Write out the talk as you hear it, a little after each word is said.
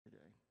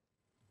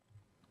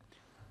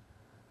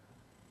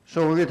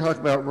So we're going to talk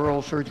about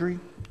rural surgery.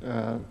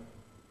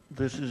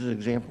 This is an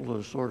example of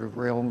the sort of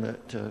realm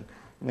that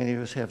many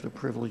of us have the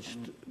privilege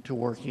to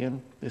work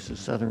in. This is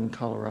southern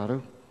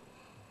Colorado.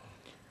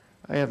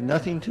 I have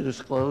nothing to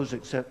disclose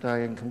except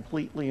I am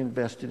completely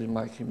invested in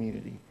my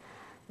community.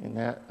 And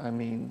that, I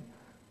mean,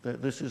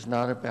 that this is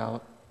not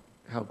about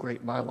how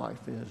great my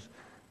life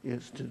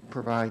is to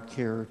provide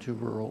care to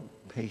rural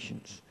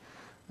patients.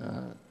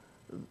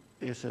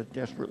 It's a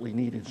desperately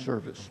needed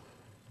service.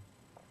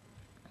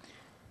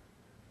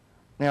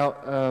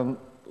 Now,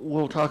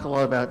 we'll talk a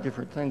lot about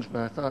different things,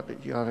 but I thought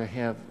that you ought to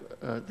have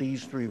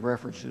these three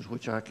references,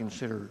 which I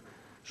consider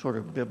sort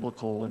of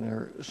biblical in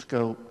their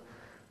scope.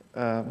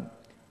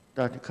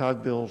 Dr.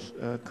 Cogbill's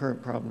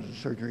Current Problems of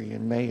Surgery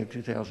in May of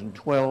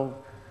 2012,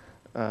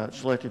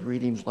 selected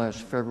readings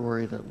last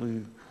February that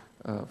Lou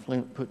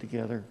Flint put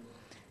together,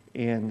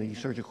 and the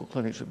Surgical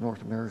Clinics of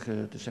North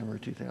America, December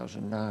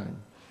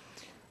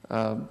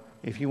 2009.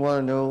 If you want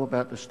to know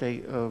about the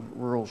state of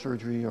rural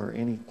surgery or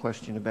any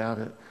question about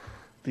it,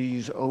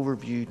 these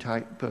overview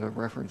type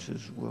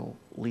references will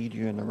lead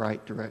you in the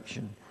right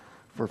direction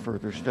for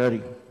further study.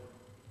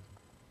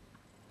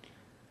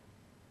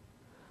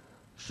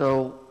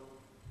 So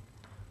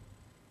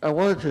I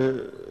wanted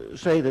to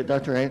say that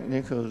Dr.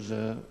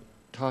 Antoninko's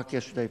talk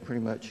yesterday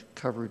pretty much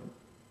covered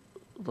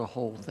the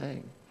whole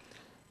thing,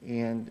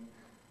 and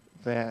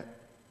that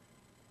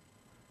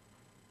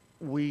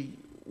we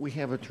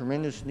have a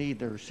tremendous need.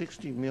 There are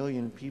 60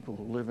 million people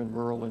who live in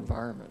rural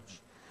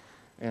environments,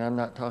 and I'm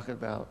not talking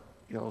about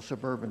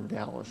suburban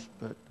Dallas,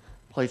 but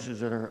places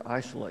that are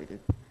isolated.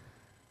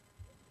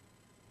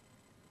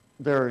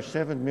 There are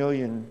 7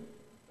 million,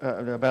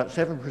 about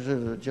 7%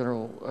 of the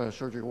general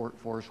surgery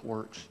workforce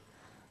works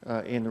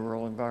in the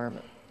rural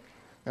environment.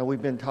 Now,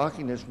 we've been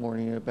talking this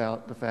morning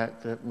about the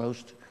fact that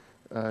most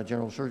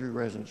general surgery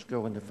residents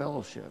go into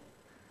fellowship.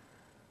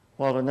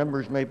 While the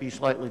numbers may be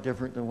slightly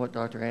different than what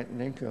Dr.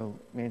 Antoninko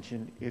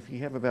mentioned, if you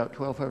have about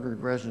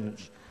 1,200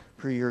 residents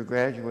per year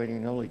graduating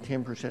and only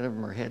 10% of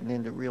them are heading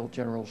into real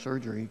general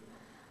surgery,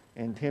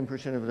 and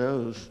 10% of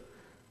those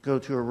go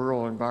to a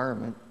rural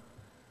environment,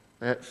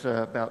 that's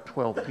about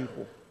 12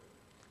 people.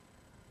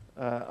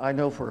 I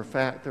know for a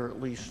fact there are at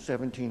least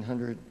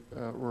 1,700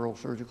 rural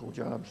surgical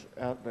jobs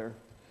out there.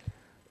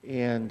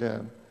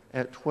 And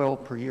at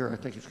 12 per year, I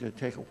think it's going to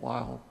take a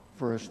while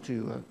for us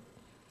to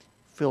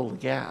fill the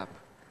gap.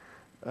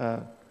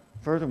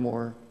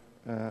 Furthermore,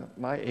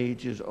 my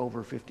age is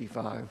over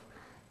 55,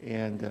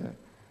 and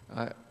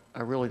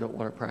I really don't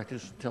want to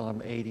practice until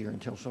I'm 80 or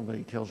until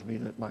somebody tells me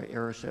that my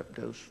Aricept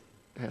dose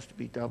has to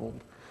be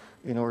doubled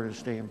in order to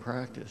stay in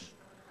practice.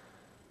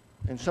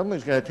 And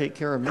somebody's got to take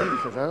care of me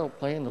because I don't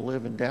plan to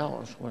live in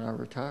Dallas when I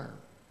retire.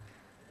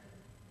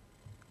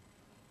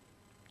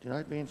 Did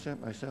I being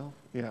sent myself?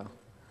 Yeah.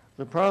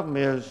 The problem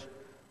is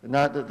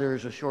not that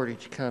there's a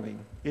shortage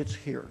coming. It's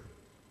here.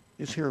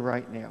 It's here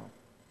right now.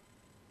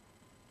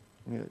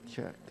 I'm going to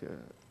check.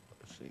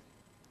 Let's see.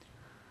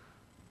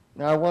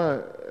 Now, I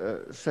want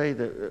to say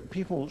that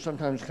people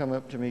sometimes come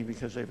up to me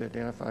because they've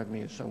identified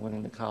me as someone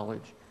in the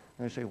college,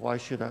 and they say, why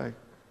should I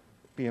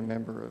be a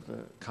member of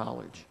the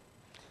college?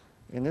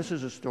 And this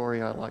is a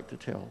story I like to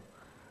tell.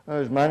 I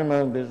was minding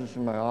my own business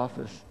in my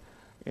office,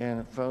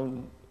 and a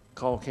phone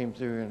call came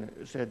through and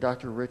it said,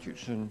 Dr.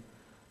 Richardson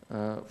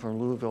from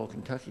Louisville,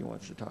 Kentucky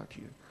wants to talk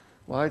to you.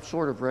 Well, I'd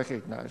sort of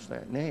recognized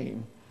that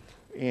name,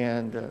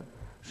 and as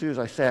soon as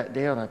I sat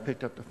down, I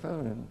picked up the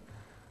phone, and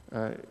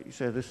he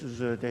said, this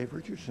is Dave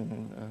Richardson,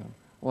 and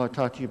I want to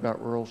talk to you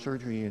about rural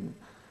surgery, and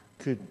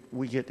could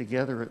we get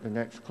together at the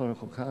next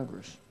clinical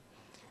congress?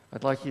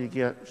 I'd like you to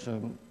get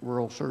some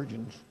rural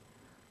surgeons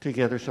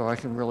together so I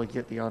can really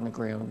get the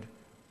on-the-ground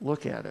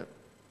look at it.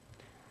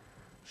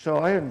 So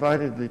I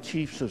invited the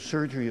chiefs of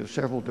surgery of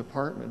several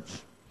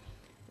departments,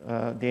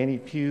 Danny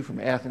Pugh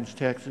from Athens,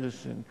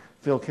 Texas, and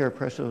Phil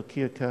Carapresso,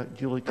 Keokuk,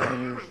 Julie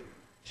Conyers.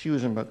 She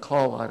was in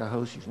McCall,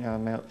 Idaho. She's now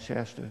in Mount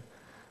Shasta.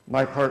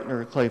 My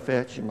partner, Clay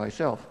Fetch, and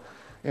myself.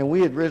 And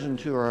we had risen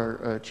to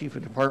our chief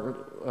of department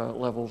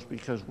levels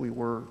because we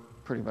were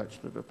pretty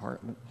much the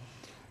department.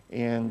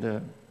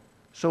 And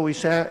so we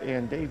sat,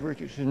 and Dave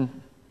Richardson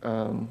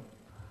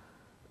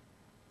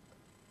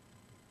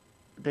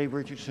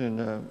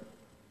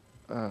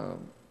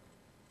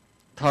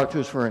talked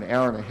to us for an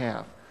hour and a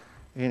half.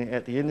 And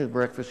at the end of the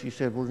breakfast, he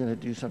said, we're going to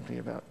do something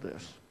about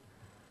this.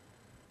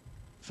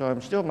 So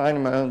I'm still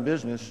minding my own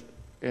business,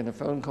 and the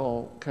phone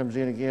call comes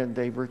in again.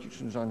 Dave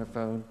Richardson's on the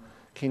phone.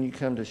 Can you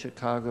come to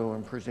Chicago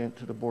and present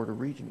to the Board of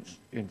Regents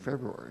in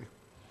February?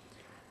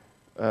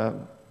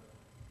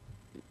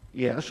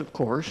 Yes, of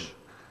course.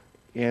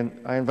 And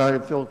I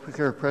invited Phil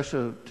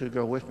Carapresso to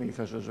go with me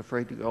because I was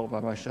afraid to go by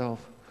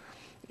myself.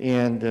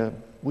 And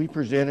we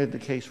presented the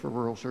case for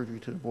rural surgery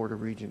to the Board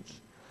of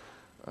Regents.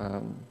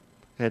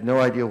 Had no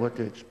idea what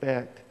to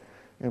expect.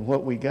 And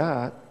what we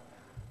got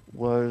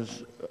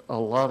was a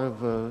lot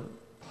of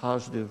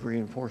positive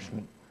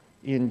reinforcement.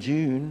 In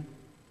June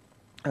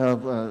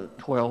of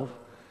 12,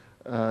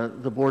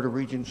 the Board of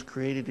Regents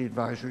created the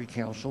Advisory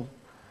Council,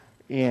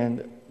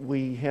 And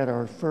we had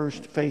our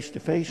first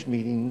face-to-face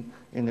meeting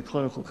in the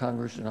Clinical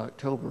Congress in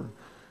October,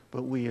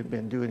 but we had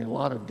been doing a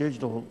lot of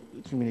digital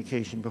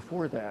communication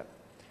before that.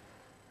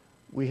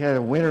 We had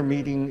a winter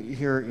meeting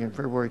here in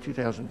February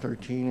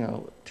 2013.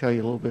 I'll tell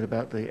you a little bit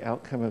about the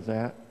outcome of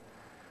that.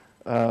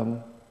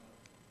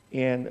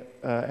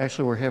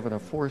 Actually, we're having a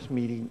fourth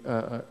meeting.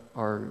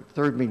 Our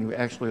third meeting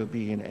actually will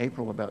be in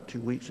April, about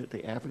 2 weeks, at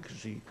the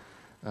Advocacy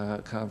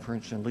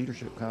Conference and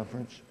Leadership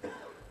Conference.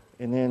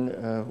 And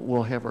then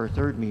we'll have our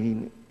third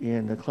meeting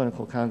in the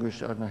Clinical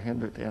Congress on the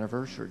 100th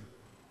anniversary.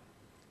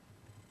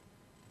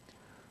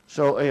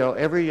 So,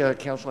 every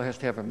council has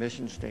to have a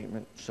mission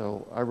statement.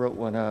 So I wrote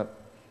one up,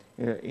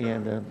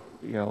 and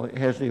it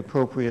has the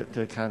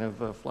appropriate kind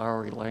of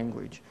flowery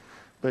language.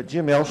 But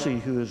Jim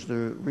Elsey, who is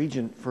the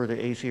regent for the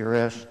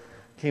ACRS,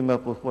 came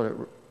up with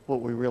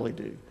what we really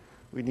do.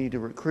 We need to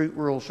recruit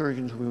rural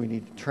surgeons, we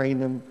need to train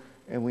them,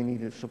 and we need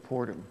to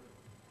support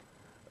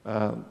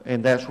them.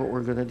 And that's what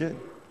we're going to do.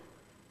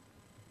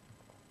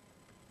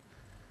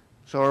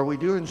 So are we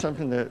doing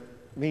something that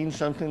means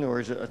something, or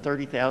is it a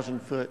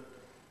 30,000-foot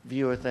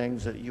view of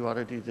things that you ought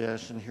to do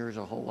this, and here's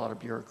a whole lot of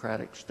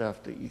bureaucratic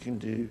stuff that you can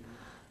do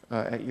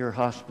at your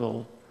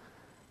hospital?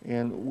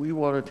 And we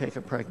want to take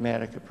a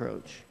pragmatic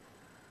approach.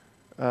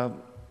 The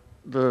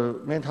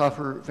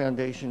Menthofer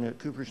Foundation at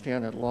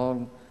Cooperstown had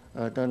long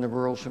done the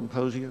Rural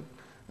Symposium.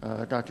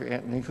 Dr.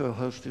 Antoninko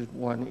hosted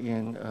one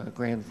in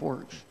Grand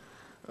Forks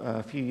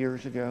a few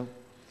years ago.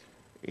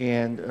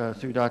 And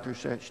through Dr.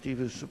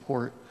 Sachdeva's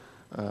support,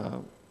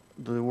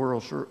 the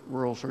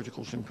Rural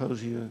Surgical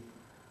Symposium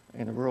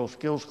and the Rural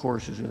Skills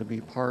course is going to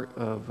be part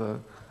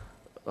of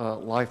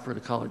Life for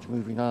the College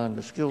Moving On.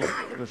 The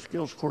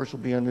skills course will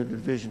be under the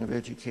Division of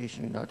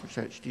Education, and Dr.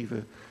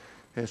 Sachdeva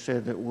has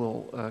said that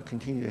we'll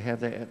continue to have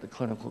that at the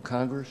Clinical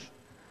Congress.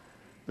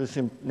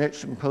 The next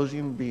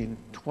symposium will be in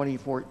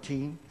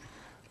 2014,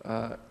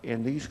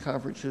 and these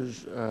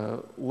conferences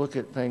look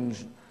at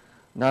things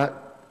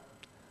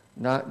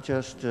not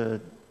just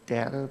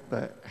data,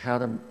 but how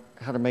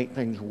to make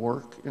things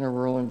work in a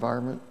rural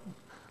environment,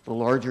 the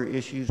larger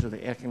issues of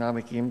the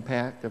economic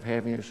impact of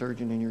having a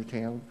surgeon in your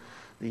town,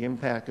 the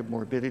impact of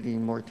morbidity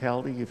and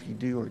mortality if you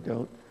do or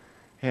don't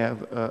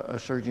have a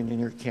surgeon in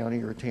your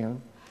county or town,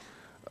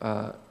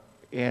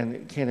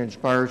 and can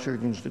inspire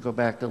surgeons to go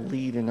back to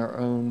lead in their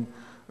own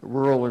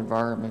rural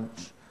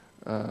environments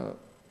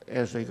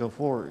as they go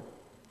forward.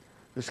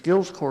 The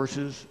skills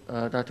courses,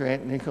 Dr.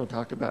 Antoninko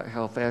talked about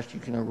how fast you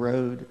can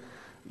erode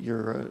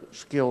your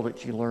skill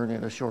that you learn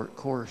in a short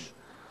course.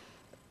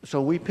 So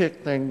we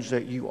pick things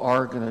that you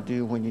are going to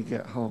do when you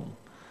get home,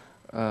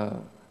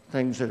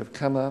 things that have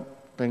come up,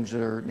 things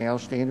that are now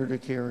standard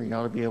of care you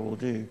ought to be able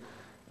to do.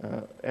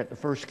 At the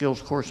first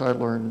skills course, I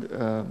learned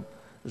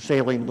the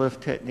saline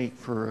lift technique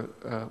for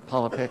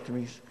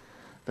polypectomies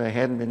that I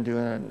hadn't been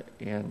doing,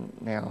 and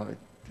now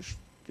just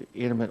the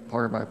intimate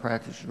part of my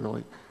practice has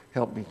really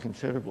helped me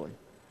considerably.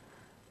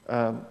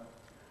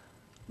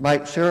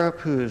 Mike Sarup,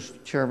 who is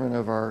chairman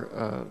of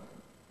our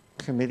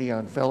Committee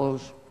on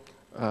Fellows,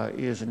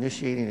 is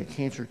initiating a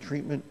cancer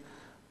treatment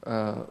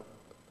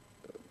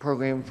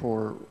program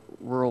for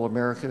rural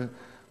America.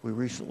 We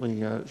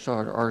recently saw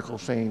an article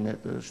saying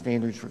that the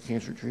standards for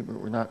cancer treatment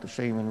were not the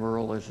same in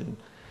rural as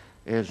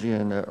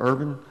in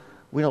urban.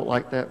 We don't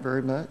like that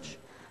very much,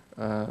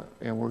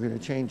 and we're going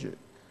to change it.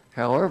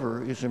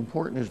 However, it's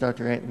important, as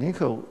Dr.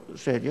 Antoninko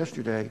said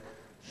yesterday,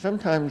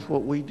 sometimes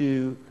what we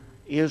do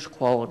is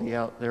quality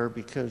out there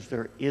because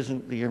there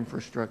isn't the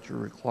infrastructure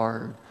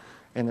required,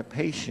 and the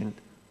patient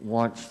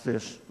wants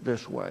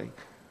this way,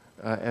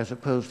 as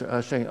opposed to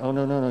us saying, oh,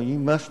 no, you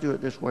must do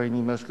it this way, and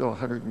you must go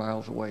 100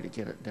 miles away to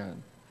get it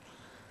done.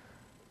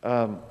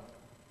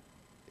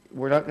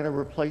 We're not going to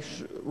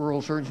replace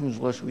rural surgeons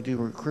unless we do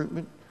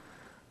recruitment.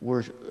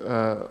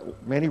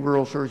 Many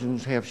rural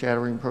surgeons have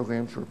shadowing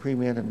programs for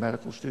pre-med and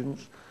medical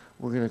students.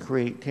 We're going to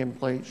create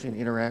templates and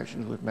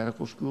interactions with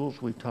medical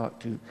schools. We've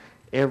talked to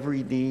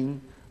every dean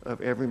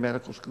of every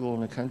medical school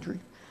in the country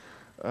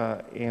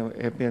and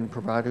have been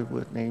provided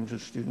with names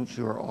of students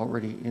who are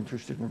already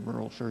interested in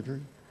rural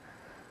surgery.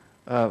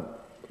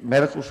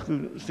 Medical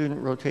student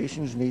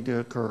rotations need to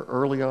occur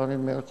early on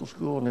in medical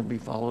school and then be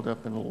followed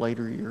up in the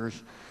later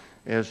years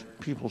as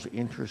people's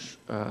interests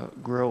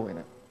grow in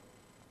it.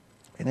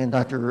 And then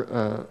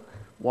Dr.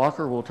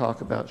 Walker will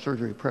talk about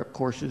surgery prep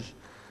courses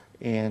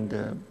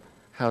and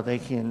how they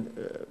can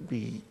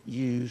be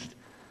used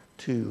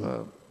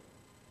to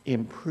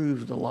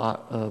improve the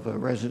lot of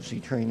residency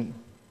training.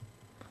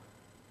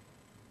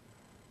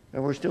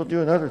 And we're still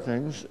doing other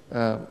things.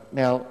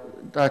 Now,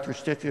 Dr.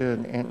 Sticka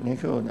and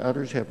Antoninko and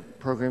others have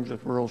programs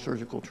with rural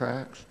surgical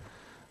tracks.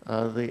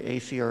 The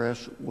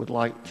ACRS would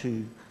like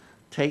to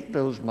take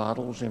those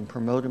models and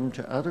promote them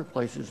to other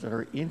places that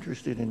are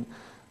interested in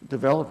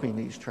developing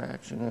these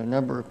tracks, and a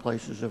number of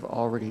places have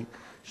already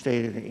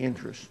stated an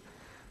interest.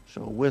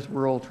 So with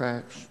rural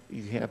tracks,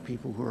 you have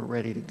people who are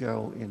ready to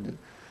go into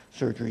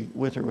surgery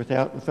with or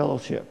without the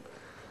fellowship.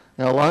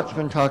 Now, a lot's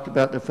been talked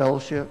about the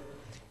fellowship,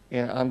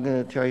 and I'm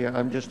going to tell you,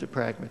 I'm just a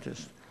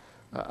pragmatist.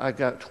 I've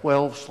got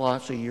 12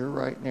 slots a year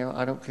right now.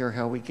 I don't care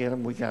how we get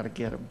them, we got to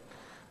get them.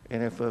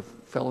 And if a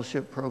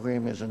fellowship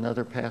program is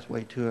another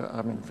pathway to it,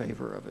 I'm in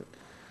favor of it.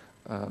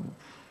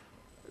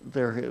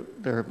 There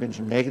have been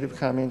some negative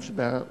comments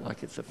about it,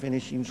 like it's a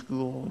finishing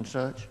school and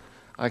such.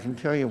 I can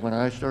tell you, when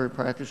I started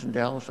practicing in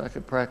Dallas, I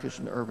could practice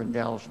in urban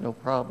Dallas no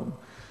problem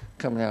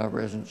coming out of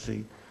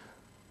residency.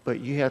 But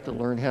you have to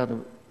learn how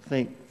to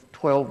think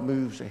 12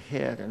 moves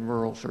ahead in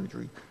rural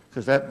surgery,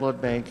 because that blood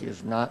bank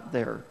is not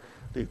there.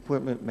 The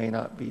equipment may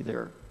not be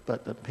there,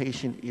 but the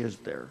patient is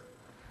there.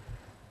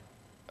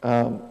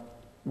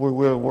 We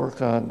will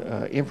work on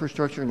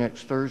infrastructure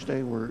next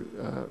Thursday. We're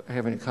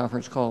having a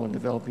conference call and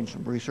developing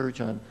some research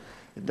on,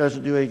 it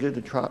doesn't do any good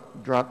to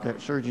drop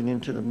that surgeon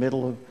into the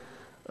middle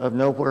of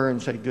nowhere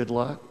and say good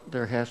luck.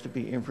 There has to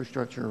be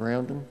infrastructure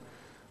around them.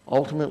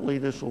 Ultimately,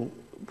 this will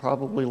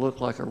probably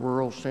look like a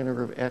rural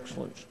center of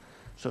excellence,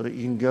 so that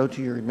you can go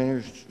to your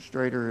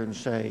administrator and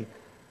say,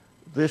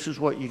 this is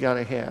what you got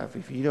to have.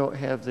 If you don't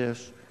have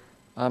this,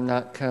 I'm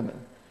not coming.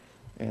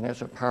 And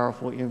that's a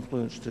powerful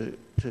influence to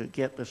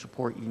get the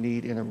support you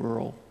need in a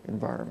rural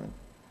environment.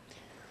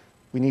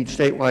 We need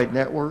statewide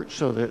networks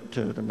so that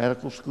the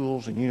medical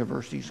schools and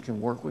universities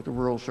can work with the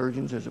rural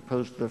surgeons, as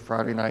opposed to the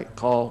Friday night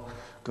call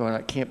going,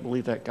 I can't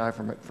believe that guy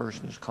from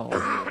McPherson is calling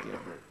me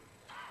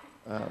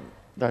again.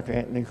 Dr.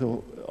 Anthony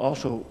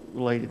also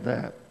related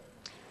that.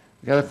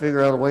 We've got to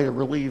figure out a way to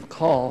relieve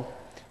call.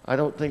 I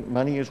don't think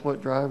money is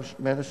what drives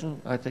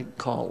medicine. I think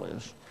call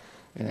is.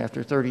 And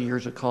after 30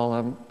 years of call,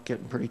 I'm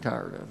getting pretty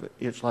tired of it.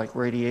 It's like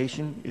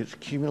radiation. It's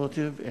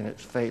cumulative and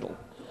it's fatal.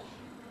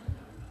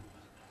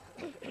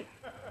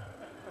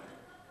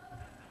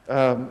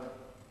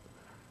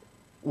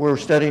 We're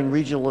studying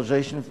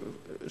regionalization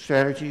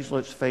strategies.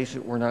 Let's face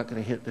it, we're not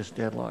going to hit this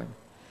deadline.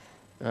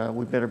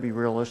 We better be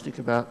realistic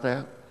about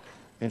that.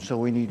 And so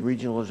we need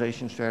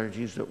regionalization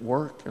strategies that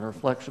work and are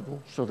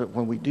flexible, so that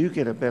when we do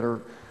get a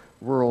better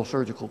rural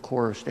surgical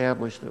core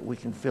established, that we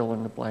can fill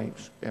in the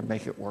blanks and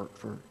make it work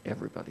for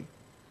everybody.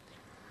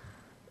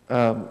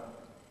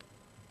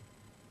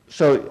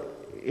 So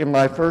in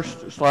my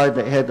first slide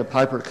that had the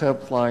Piper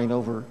Cub flying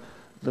over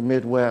the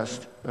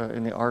Midwest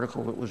in the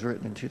article that was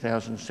written in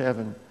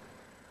 2007,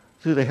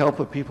 through the help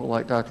of people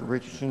like Dr.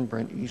 Richardson,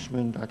 Brent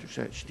Eastman, Dr.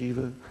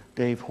 Sachtiva,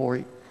 Dave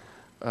Hoyt,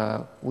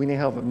 we now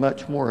have a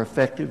much more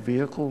effective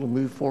vehicle to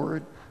move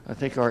forward. I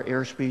think our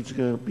airspeed's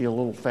going to be a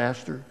little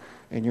faster,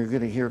 and you're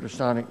going to hear the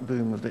sonic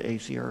boom of the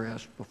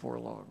ACRS before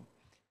long.